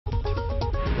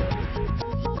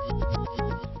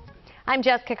I'm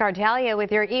Jessica Kartalija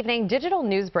with your evening digital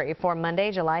news brief for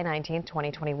Monday, July 19,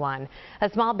 2021. A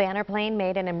small banner plane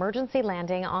made an emergency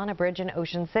landing on a bridge in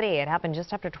Ocean City. It happened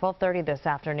just after 12:30 this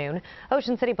afternoon.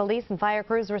 Ocean City police and fire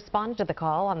crews responded to the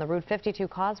call on the Route 52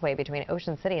 causeway between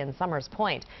Ocean City and Summers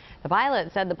Point. The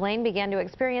pilot said the plane began to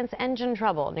experience engine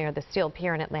trouble near the steel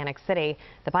pier in Atlantic City.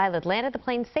 The pilot landed the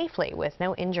plane safely with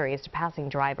no injuries to passing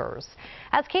drivers.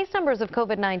 As case numbers of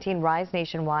COVID-19 rise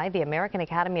nationwide, the American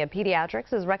Academy of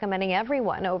Pediatrics is recommending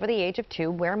everyone over the age of 2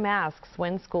 wear masks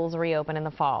when schools reopen in the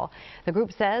fall. The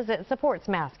group says it supports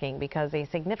masking because a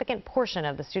significant portion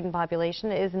of the student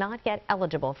population is not yet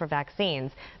eligible for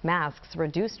vaccines. Masks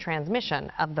reduce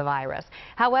transmission of the virus.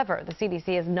 However, the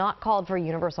CDC has not called for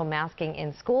universal masking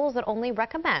in schools. It only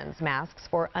recommends masks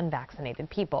for unvaccinated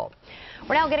people.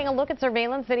 We're now getting a look at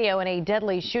surveillance video in a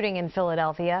deadly shooting in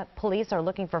Philadelphia. Police are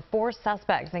looking for 4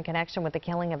 suspects in connection with the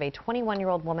killing of a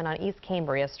 21-year-old woman on East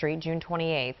Cambria Street, June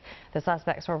 28th. The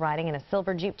suspects were riding in a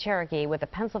silver Jeep Cherokee with a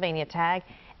Pennsylvania tag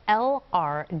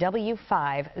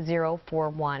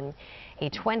LRW5041. A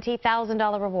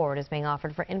 $20,000 reward is being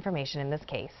offered for information in this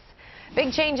case.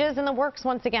 Big changes in the works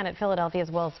once again at Philadelphia's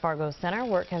Wells Fargo Center.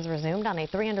 Work has resumed on a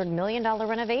 $300 million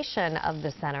renovation of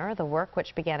the center. The work,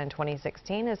 which began in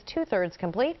 2016, is 2/3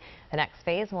 complete. The next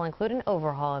phase will include an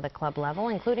overhaul of the club level,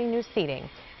 including new seating.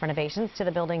 Renovations to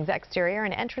the building's exterior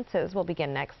and entrances will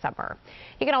begin next summer.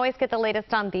 You can always get the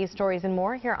latest on these stories and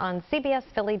more here on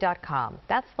CBSPhilly.com.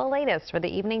 That's the latest for the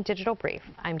Evening Digital Brief.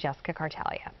 I'm Jessica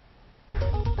Kartalija.